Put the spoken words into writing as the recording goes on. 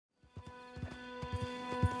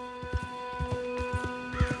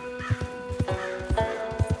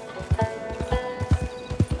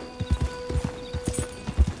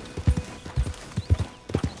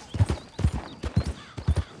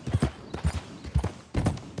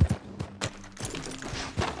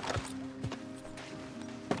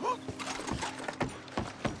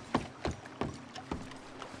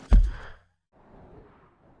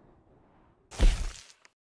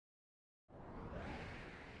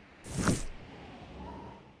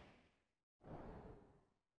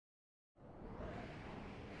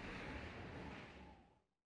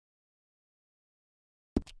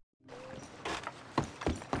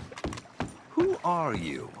are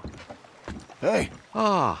you? Hey.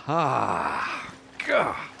 God.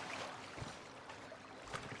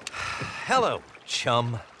 Hello,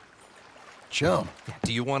 chum. Chum.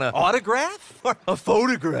 Do you want an autograph or a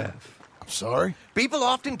photograph? I'm sorry? People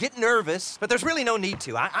often get nervous, but there's really no need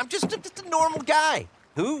to. I'm just a normal guy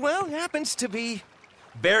who, well, happens to be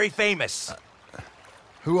very famous.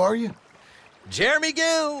 Who are you? Jeremy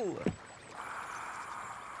Gill.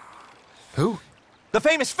 Who? The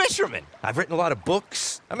famous fisherman. I've written a lot of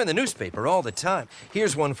books. I'm in the newspaper all the time.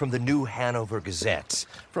 Here's one from the New Hanover Gazette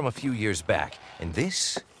from a few years back. And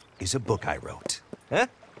this is a book I wrote. Huh?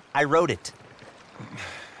 I wrote it.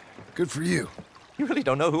 Good for you. You really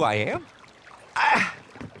don't know who I am?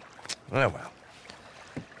 Oh, well.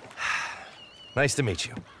 Nice to meet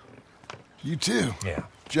you. You too. Yeah.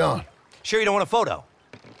 John. Sure you don't want a photo?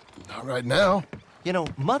 Not right now. You know,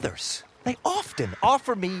 mothers, they often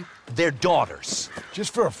offer me their daughters.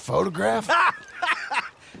 Just for a photograph?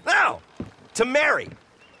 No, to marry.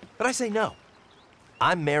 But I say no.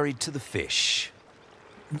 I'm married to the fish.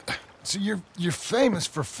 So you're famous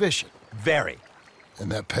for fishing. Very.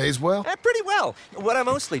 And that pays well? Pretty well. What I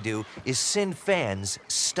mostly do is send fans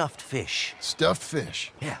stuffed fish. Stuffed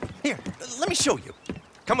fish. Yeah. Here, let me show you.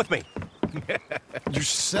 Come with me. You're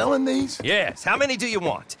selling these? Yes. How many do you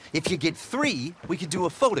want? If you get 3, we could do a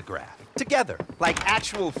photograph. Together, like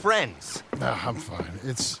actual friends. No, I'm fine.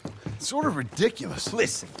 It's sort of ridiculous.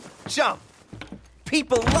 Listen, chum.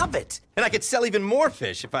 People love it. And I could sell even more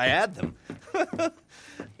fish if I had them.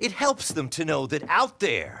 It helps them to know that out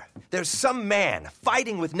there, there's some man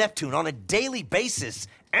fighting with Neptune on a daily basis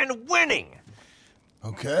and winning.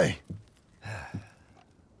 Okay.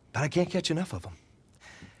 But I can't catch enough of them.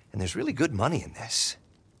 And there's really good money in this.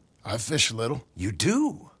 I fish a little. You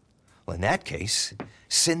do? Well, in that case,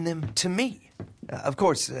 send them to me. Of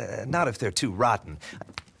course, not if they're too rotten.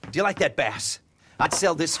 Do you like that bass? I'd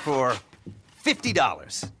sell this for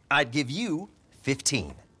 $50. I'd give you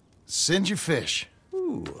 15. Send your fish.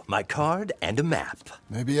 Ooh, my card and a map.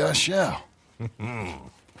 Maybe I shall.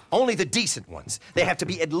 Only the decent ones. They have to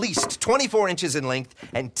be at least 24 inches in length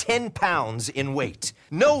and 10 pounds in weight.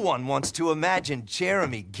 No one wants to imagine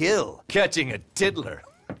Jeremy Gill catching a tiddler.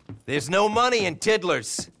 There's no money in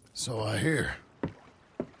tiddlers. So I hear.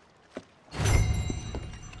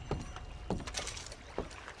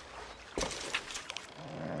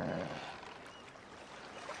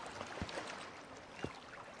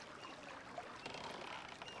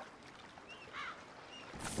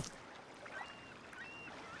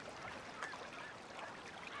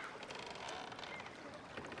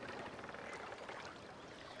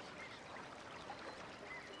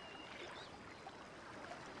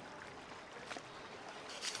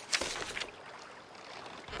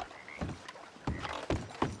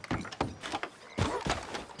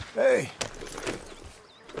 Hey.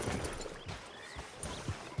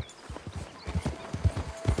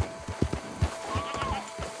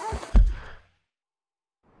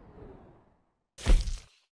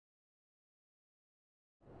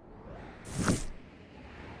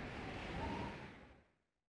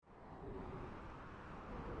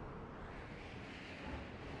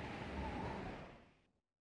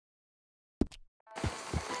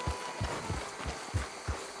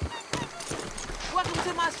 Welcome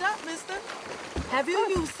to my shop, mister. Have you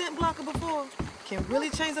used scent blocker before? Can really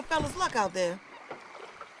change a fella's luck out there.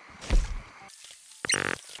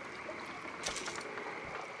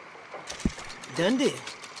 Done deal.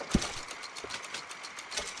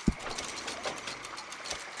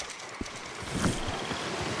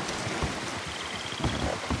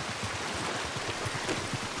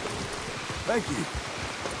 Thank you.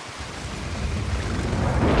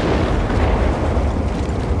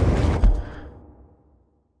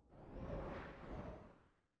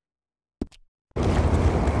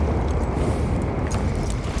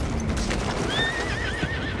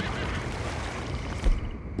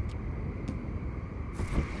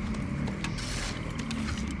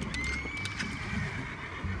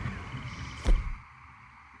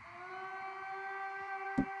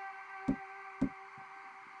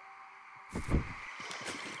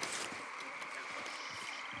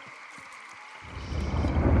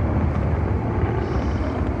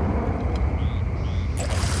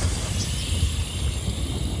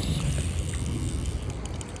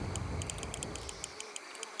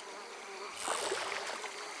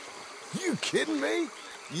 You kidding me?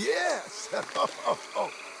 Yes.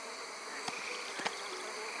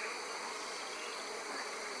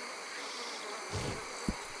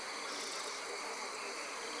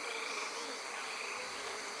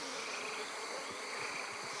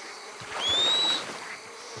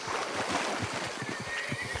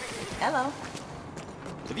 Hello.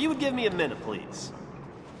 you would give me a minute, please.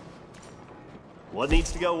 What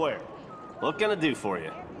needs to go where? What can I do for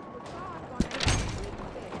you?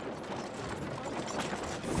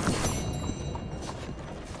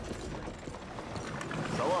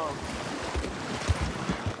 So long.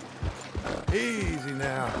 Easy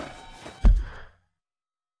now.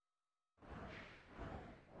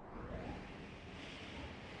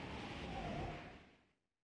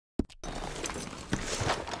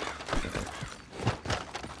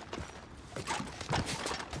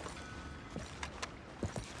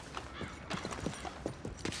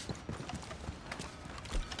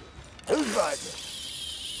 Who's biting?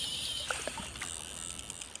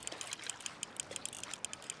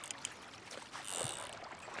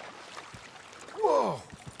 Whoa,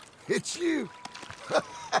 it's you. A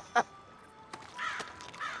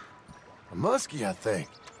muskie, I think.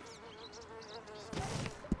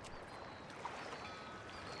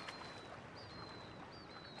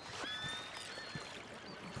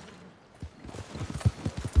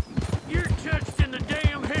 You're touched in the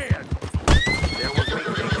damn head.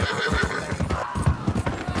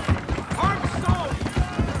 Hard salt.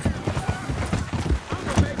 I'm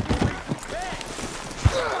gonna make you eat the bed.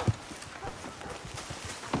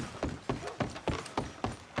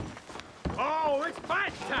 Oh, it's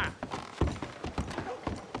fight time.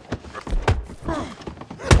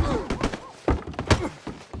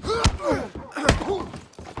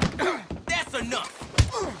 That's enough!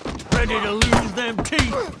 Ready to lose them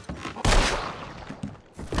teeth.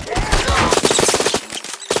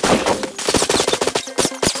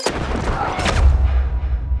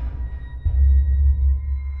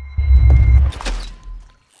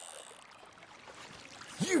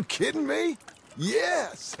 You kidding me?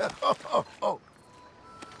 Yes.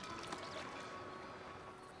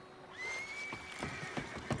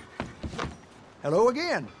 Hello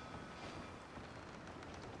again.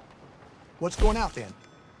 What's going out then?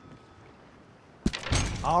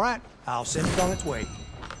 All right, I'll send it on its way.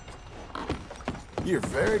 You're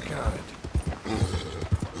very kind.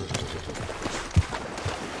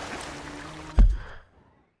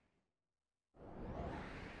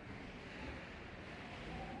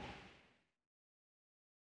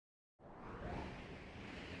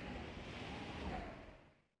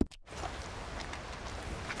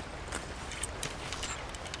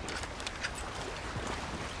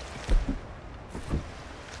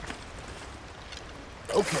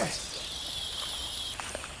 Okay.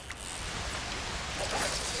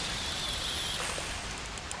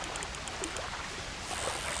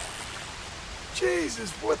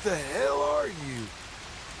 Jesus, what the hell are you?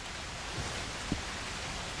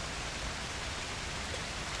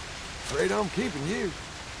 Afraid I'm keeping you.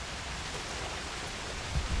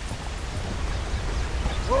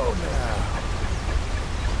 Whoa now.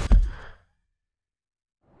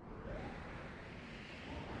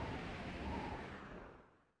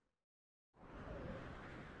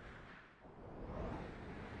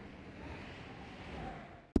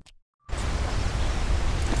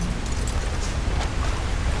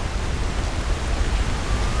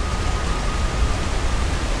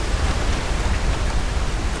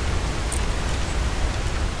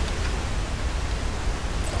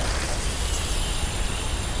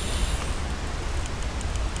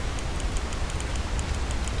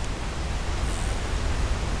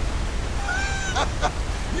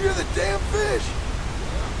 You're the damn fish!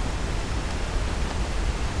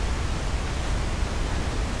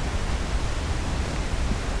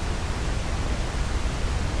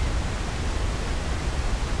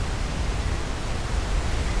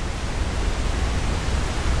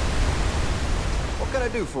 What can I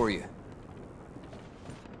do for you?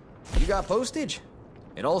 You got postage?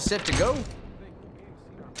 It all set to go?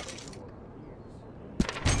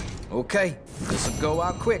 Okay, this'll go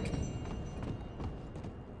out quick.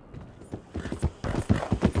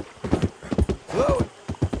 Float!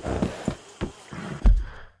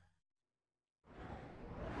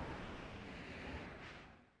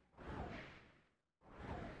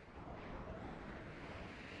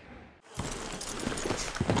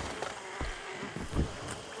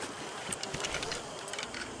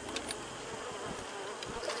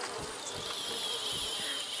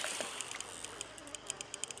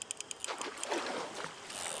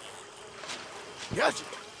 Gotcha.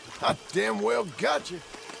 I damn well gotcha.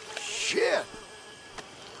 Shit.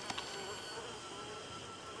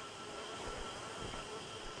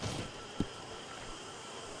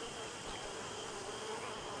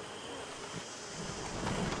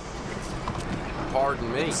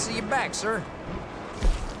 Pardon me. See you back, sir.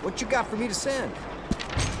 What you got for me to send?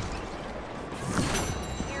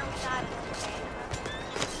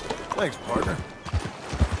 Thanks, partner.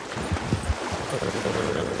 Move,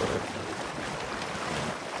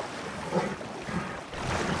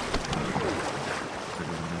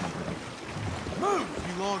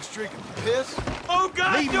 you long streak of piss. Oh,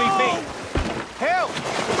 God, Leave no! me be! Help!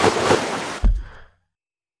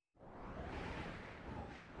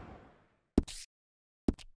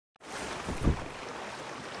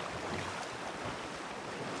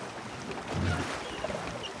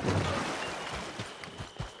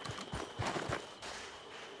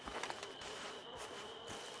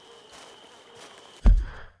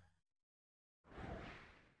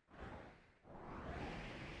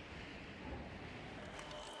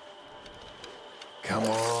 Come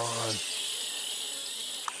on.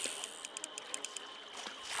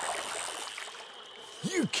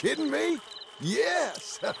 You kidding me?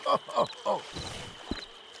 Yes.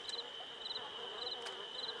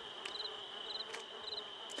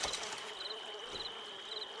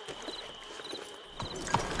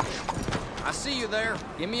 I see you there.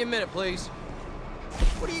 Give me a minute, please.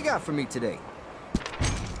 What do you got for me today?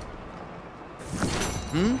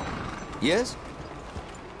 Yes?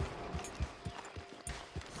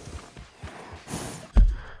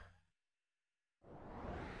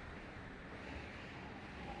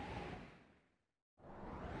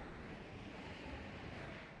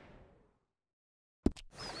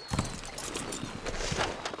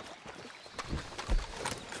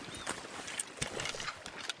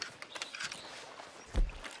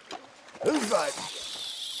 Who's biting?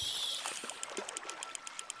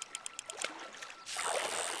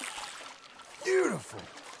 Beautiful.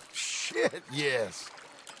 Shit, yes.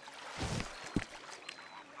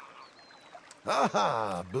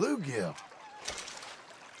 Ah, bluegill.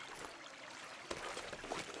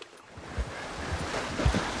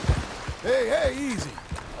 Hey, easy.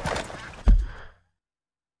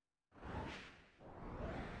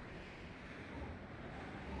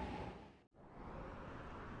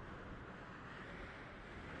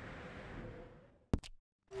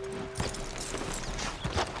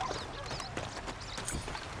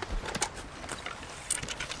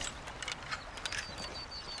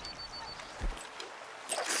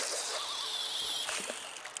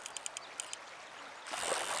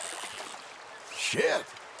 Shit,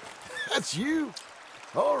 that's you.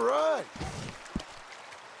 All right.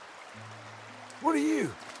 What are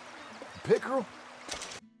you? Pickerel?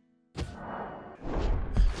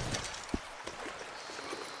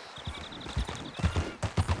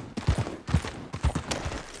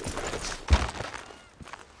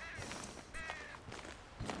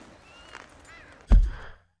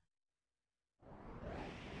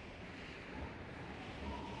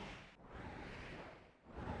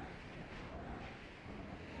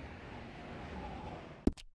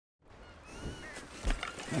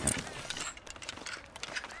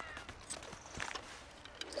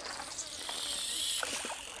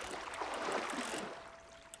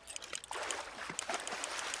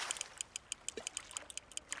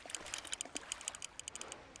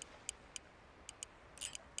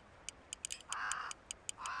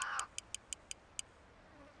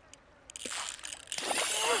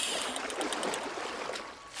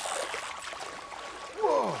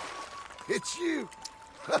 Whoa, it's you.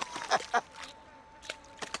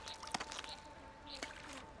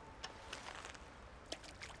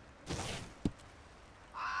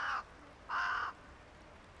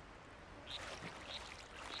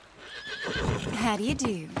 How do you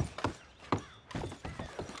do?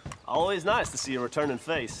 Always nice to see a returning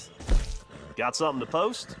face. Got something to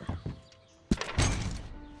post?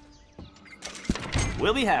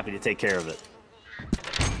 We'll be happy to take care of it.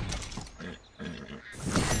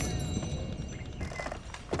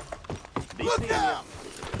 Be Look seeing ya. out!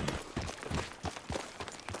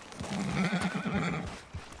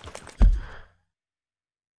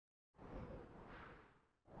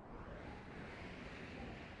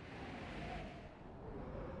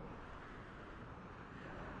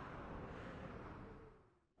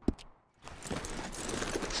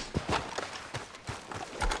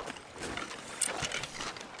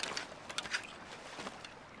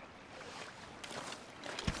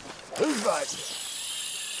 Who's biting?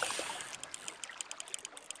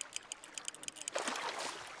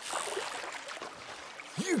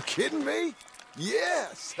 You kidding me?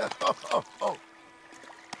 Yes.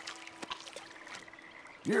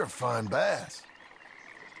 You're a fine bass.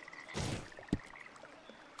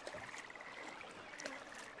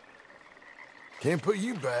 Can't put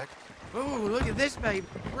you back. Oh, look at this, baby.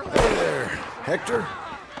 Hey there, Hector.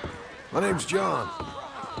 My name's John.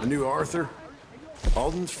 I knew Arthur,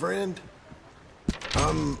 Alden's friend.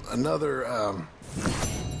 I'm another,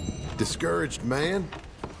 discouraged man.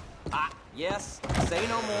 Yes, say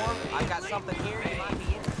no more. I got something here you might be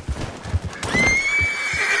interested.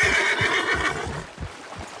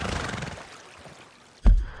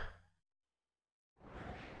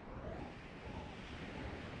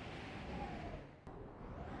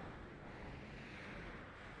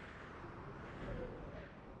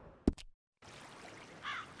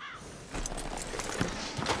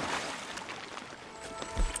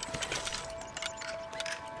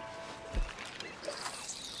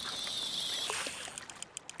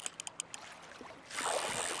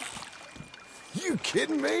 You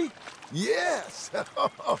kidding me? Yes!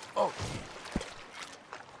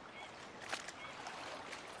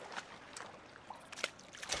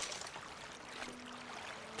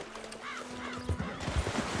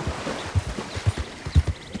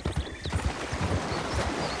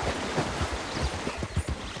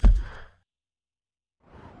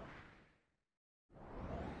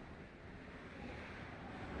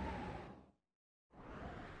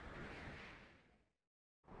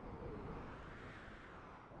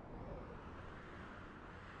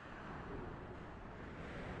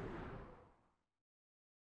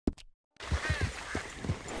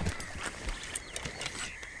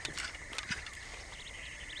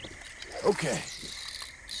 Okay.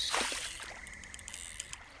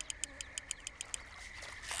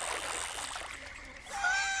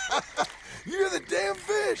 You're the damn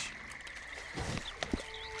fish!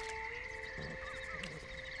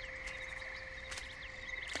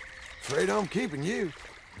 Afraid I'm keeping you.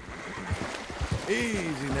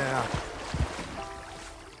 Easy now.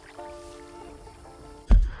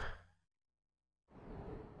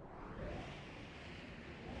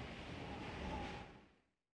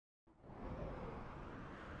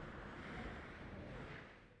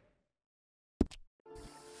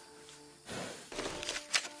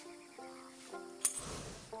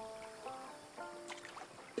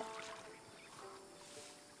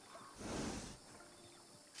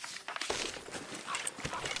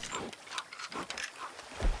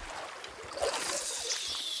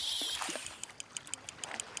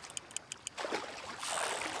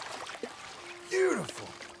 Beautiful.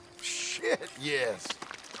 Shit, yes.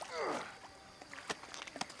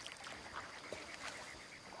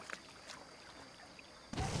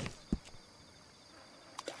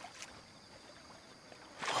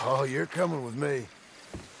 Oh, you're coming with me.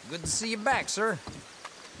 Good to see you back, sir.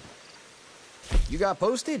 You got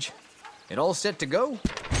postage? It all set to go?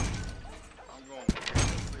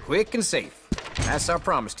 Quick and safe. That's our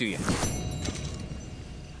promise to you.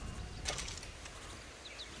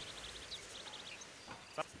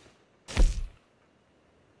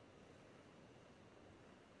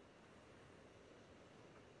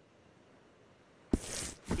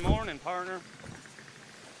 Good morning, partner.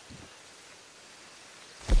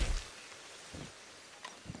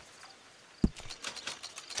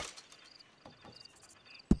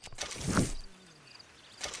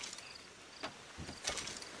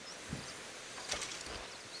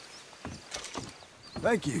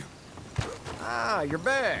 Thank you. Ah, you're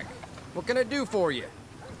back. What can I do for you?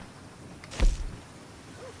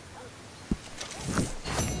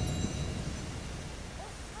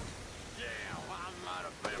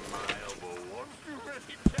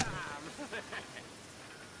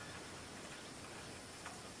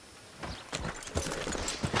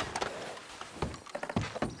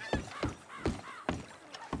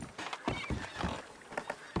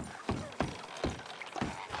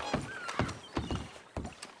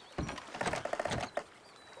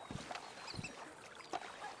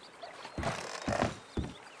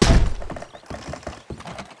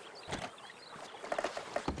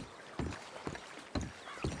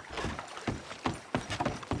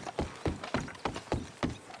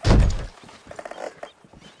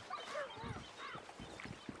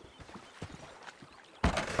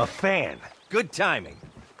 A fan. Good timing.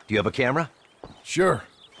 Do you have a camera? Sure.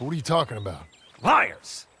 What are you talking about?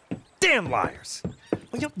 Liars! Damn liars!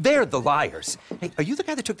 Well, they're the liars. Hey, are you the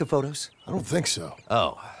guy that took the photos? I don't think so.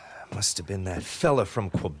 Oh, must have been that fella from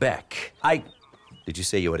Quebec. Did you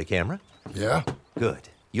say you had a camera? Yeah? Good.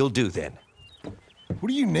 You'll do then. What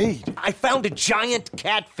do you need? I found a giant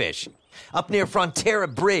catfish up near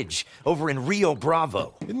Frontera Bridge over in Rio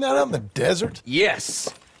Bravo. Isn't that out in the desert?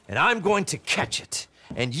 Yes, and I'm going to catch it.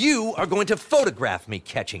 And you are going to photograph me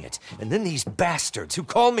catching it. And then these bastards who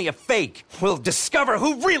call me a fake will discover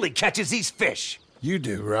who really catches these fish. You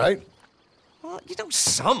do, right? Well,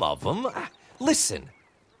 some of them. Listen,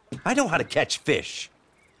 I know how to catch fish.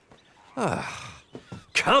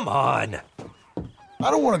 Come on.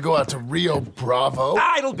 I don't want to go out to Rio Bravo.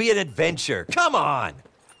 It'll be an adventure. Come on.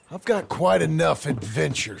 I've got quite enough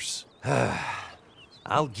adventures.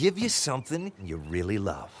 I'll give you something you really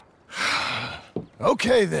love.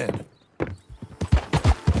 Okay, then.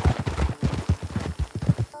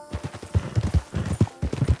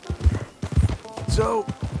 So,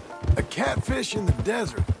 a catfish in the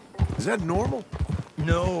desert, is that normal?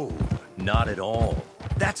 No, not at all.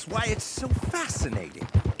 That's why it's so fascinating.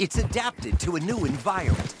 It's adapted to a new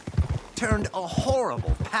environment. Turned a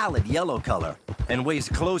horrible pallid yellow color and weighs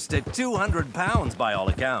close to 200 pounds by all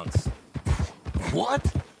accounts.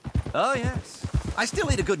 What? Oh, yes. I still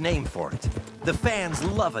need a good name for it. The fans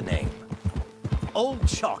love a name. Old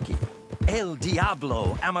Chalky. El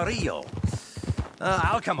Diablo Amarillo.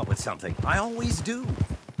 I'll come up with something. I always do.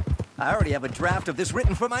 I already have a draft of this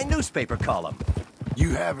written for my newspaper column. You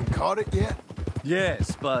haven't caught it yet?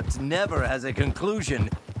 Yes, but never has a conclusion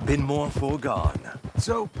been more foregone.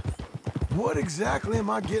 So, what exactly am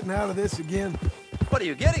I getting out of this again? What are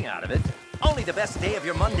you getting out of it? Only the best day of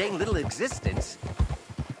your mundane little existence.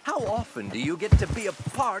 How often do you get to be a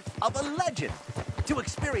part of a legend? To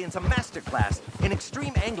experience a masterclass in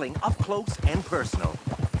extreme angling up close and personal.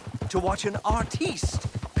 To watch an artiste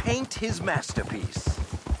paint his masterpiece.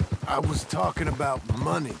 I was talking about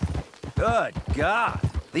money. Good God,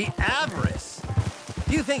 the avarice.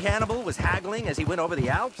 Do you think Hannibal was haggling as he went over the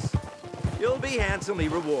Alps? You'll be handsomely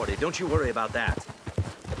rewarded, don't you worry about that.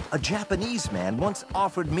 A Japanese man once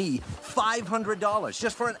offered me $500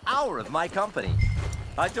 just for an hour of my company.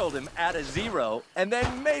 I told him add a zero, and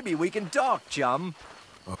then maybe we can talk, chum.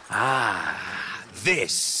 Ah,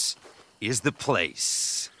 this is the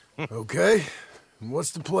place. Okay,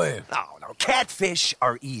 what's the plan? Oh, no, catfish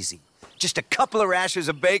are easy. Just a couple of rashers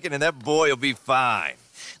of bacon and that boy will be fine.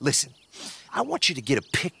 Listen, I want you to get a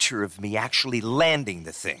picture of me actually landing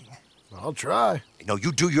the thing. I'll try. No,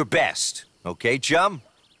 you do your best. Okay, chum?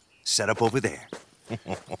 Set up over there.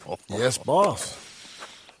 Yes, boss.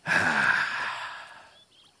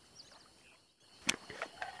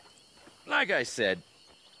 Like I said,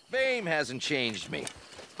 fame hasn't changed me.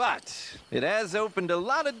 But it has opened a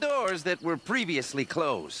lot of doors that were previously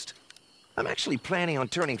closed. I'm actually planning on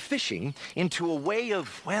turning fishing into a way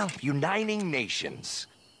of, well, uniting nations.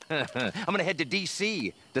 I'm gonna head to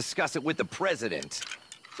D.C., discuss it with the president.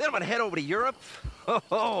 Then I'm gonna head over to Europe.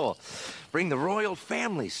 Bring the royal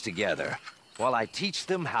families together while I teach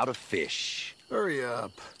them how to fish. Hurry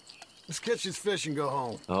up. Let's catch this fish and go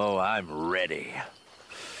home. Oh, I'm ready.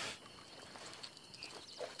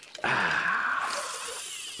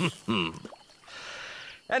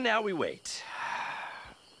 And now we wait.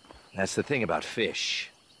 That's the thing about fish.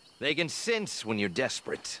 They can sense when you're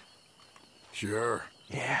desperate. Sure.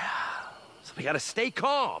 Yeah. So we gotta stay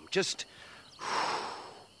calm. Just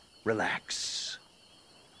relax.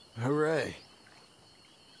 Hooray.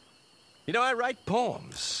 You know, I write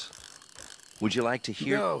poems. Would you like to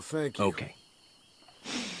hear? No, thank you. Okay.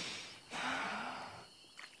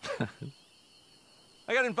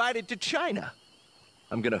 I got invited to China.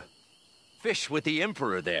 I'm gonna fish with the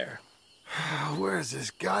emperor there. Where's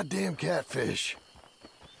this goddamn catfish?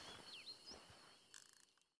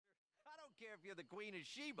 I don't care if you're the Queen of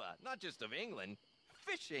Sheba, not just of England.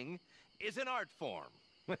 Fishing is an art form.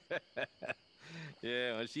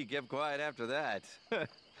 Yeah, well, she kept quiet after that.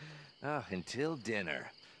 Oh, until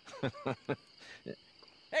dinner.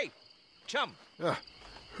 Hey, chum.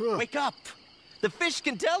 Wake up. The fish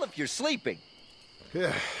can tell if you're sleeping.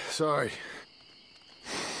 Yeah, sorry.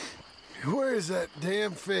 Where is that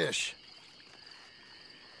damn fish?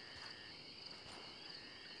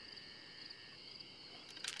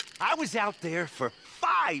 I was out there for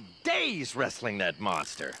 5 days wrestling that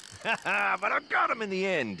monster. But I got him in the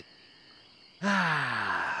end.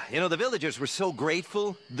 You know, the villagers were so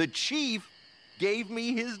grateful, the chief gave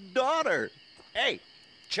me his daughter. Hey,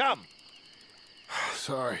 chum.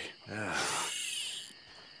 Sorry.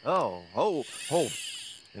 Oh,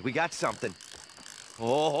 we got something.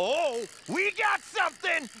 Oh, we got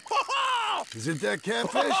something! Oh, Is it that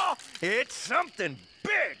catfish? it's something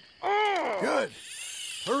big! Oh. Good.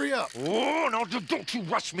 Hurry up. Oh, no, don't you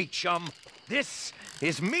rush me, chum. This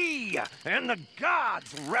is me and the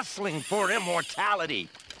gods wrestling for immortality.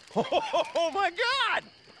 Oh my God!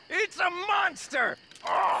 It's a monster!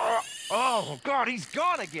 Oh, God, he's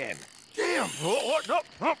gone again. Damn. No,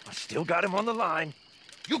 I still got him on the line.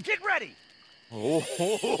 You get ready.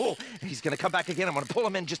 He's gonna come back again. I'm gonna pull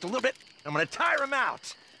him in just a little bit. I'm gonna tire him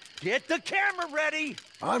out. Get the camera ready.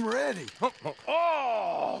 I'm ready.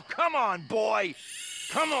 Oh, come on, boy.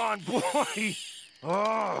 Come on, boy.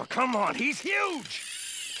 Oh, come on. He's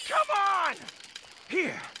huge. Come on.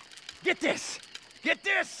 Here. Get this. Get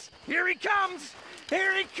this. Here he comes.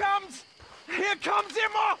 Here he comes. Here comes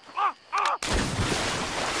him.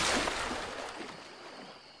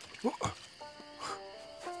 Whoa.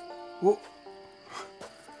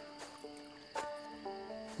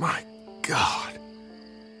 My God.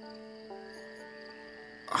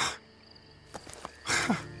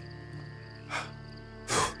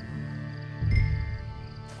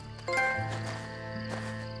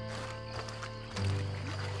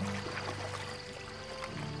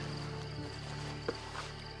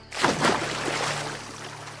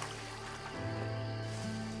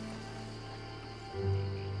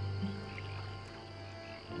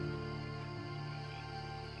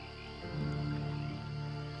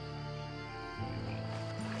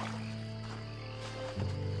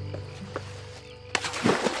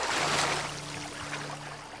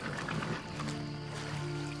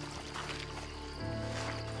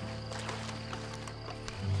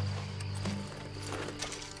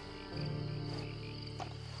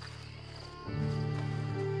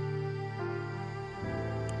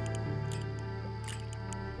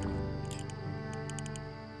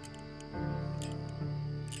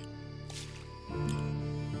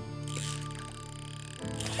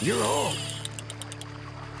 You're home.